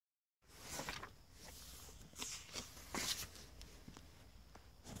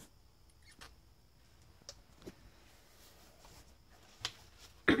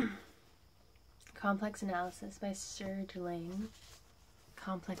Complex Analysis by Serge Lang.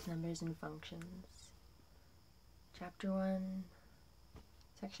 Complex Numbers and Functions. Chapter 1,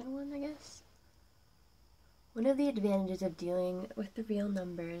 Section 1, I guess? One of the advantages of dealing with the real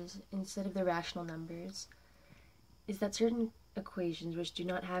numbers instead of the rational numbers is that certain equations which do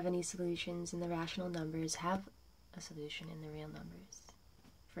not have any solutions in the rational numbers have a solution in the real numbers.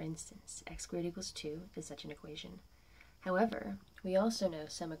 For instance, x squared equals 2 is such an equation. However, we also know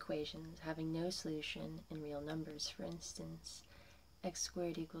some equations having no solution in real numbers. For instance, x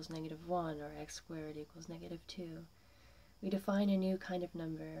squared equals -1 or x squared equals -2. We define a new kind of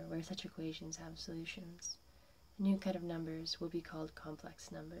number where such equations have solutions. The new kind of numbers will be called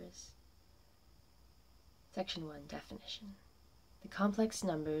complex numbers. Section 1, Definition. The complex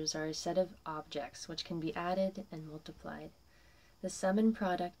numbers are a set of objects which can be added and multiplied. The sum and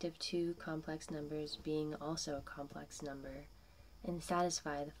product of two complex numbers being also a complex number, and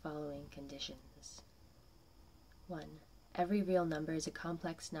satisfy the following conditions. 1. Every real number is a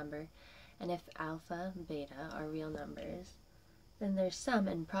complex number, and if alpha, beta are real numbers, then their sum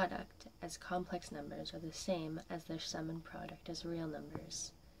and product as complex numbers are the same as their sum and product as real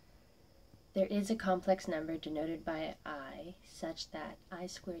numbers. There is a complex number denoted by I, such that I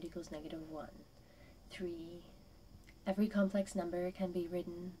squared equals -1. 3. Every complex number can be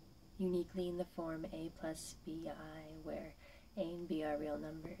written uniquely in the form a plus bi, where a and b are real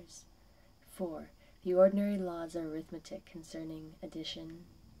numbers. 4. The ordinary laws of arithmetic concerning addition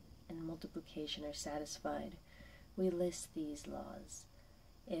and multiplication are satisfied. We list these laws.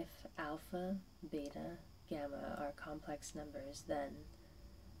 If alpha, beta, gamma are complex numbers, then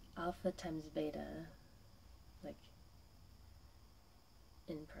alpha times beta, like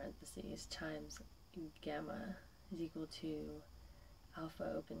in parentheses, times gamma is equal to alpha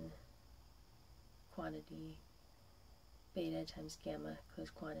open quantity, beta times gamma close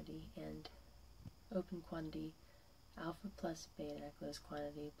quantity, and open quantity alpha plus beta close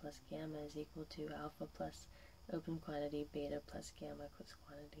quantity plus gamma is equal to alpha plus open quantity beta plus gamma close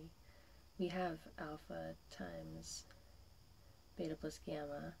quantity. We have alpha times beta plus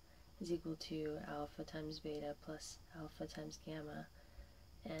gamma is equal to alpha times beta plus alpha times gamma,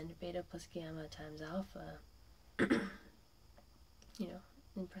 and beta plus gamma times alpha,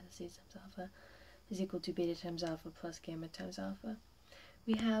 in parentheses times alpha, is equal to beta times alpha plus gamma times alpha.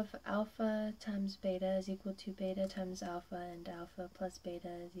 We have alpha times beta is equal to beta times alpha, and alpha plus beta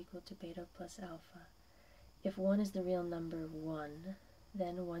is equal to beta plus alpha. If 1 is the real number 1,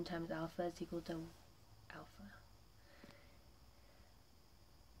 then 1 times alpha is equal to alpha.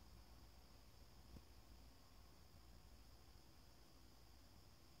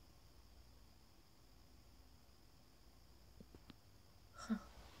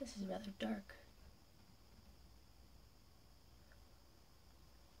 This is rather dark.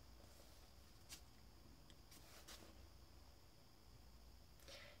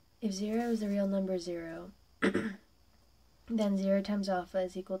 If 0 is the real number 0, then 0 times alpha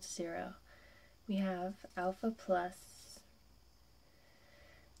is equal to 0. We have alpha plus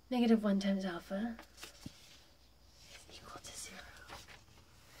 -1 times alpha is equal to 0.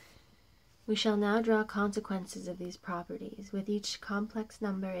 We shall now draw consequences of these properties. With each complex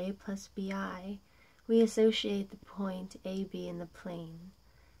number a plus bi, we associate the point ab in the plane.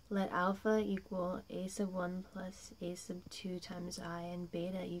 Let alpha equal a sub 1 plus a sub 2 times I, and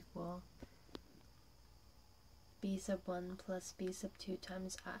beta equal b sub 1 plus b sub 2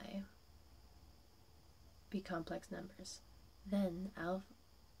 times I be complex numbers. Then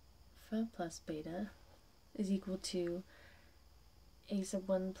alpha plus beta is equal to a sub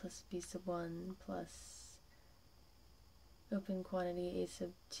 1 plus b sub 1 plus open quantity a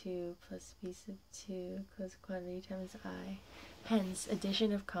sub 2 plus b sub 2 close quantity times I. Hence,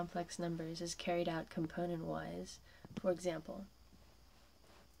 addition of complex numbers is carried out component-wise. For example,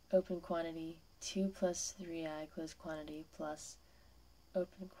 open quantity 2 plus 3i close quantity plus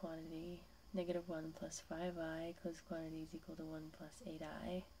open quantity -1 plus 5i close quantity is equal to 1 plus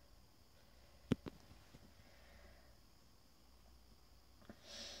 8i.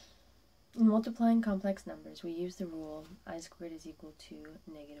 In multiplying complex numbers, we use the rule I squared is equal to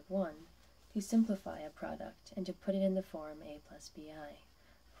 -1 to simplify a product and to put it in the form a plus bi.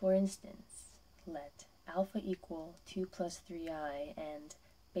 For instance, let alpha equal 2 plus 3i and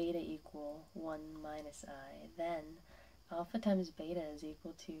beta equal 1 minus I. Then alpha times beta is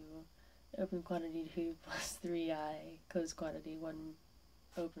equal to open quantity 2 plus 3i close quantity 1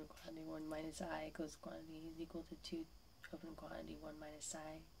 open quantity 1 minus I close quantity is equal to 2 open quantity 1 minus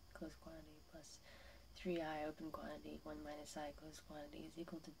I close quantity plus 3i open quantity 1 minus I close quantity is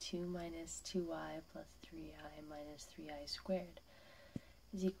equal to 2 minus 2i plus 3i minus 3i squared.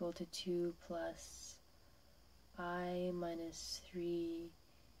 is equal to 2 plus I minus 3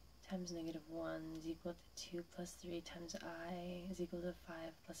 times negative 1 is equal to 2 plus 3 times I is equal to 5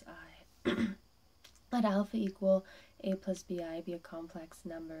 plus I. Let alpha equal a plus bi be a complex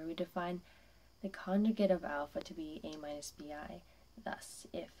number. We define the conjugate of alpha to be a minus bi. Thus,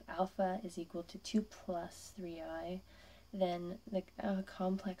 if alpha is equal to 2 plus 3i, then the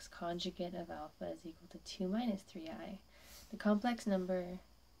complex conjugate of alpha is equal to 2 minus 3i. The complex conjugate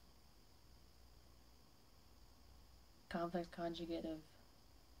of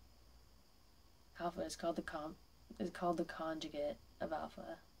alpha is called the conjugate of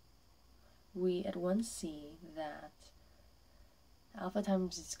alpha. We at once see that alpha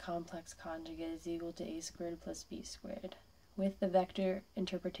times its complex conjugate is equal to a squared plus b squared. With the vector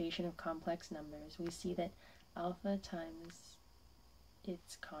interpretation of complex numbers, we see that alpha times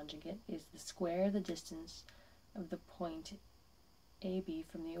its conjugate is the square of the distance of the point AB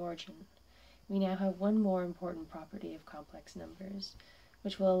from the origin. We now have one more important property of complex numbers,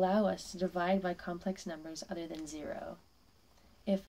 which will allow us to divide by complex numbers other than 0.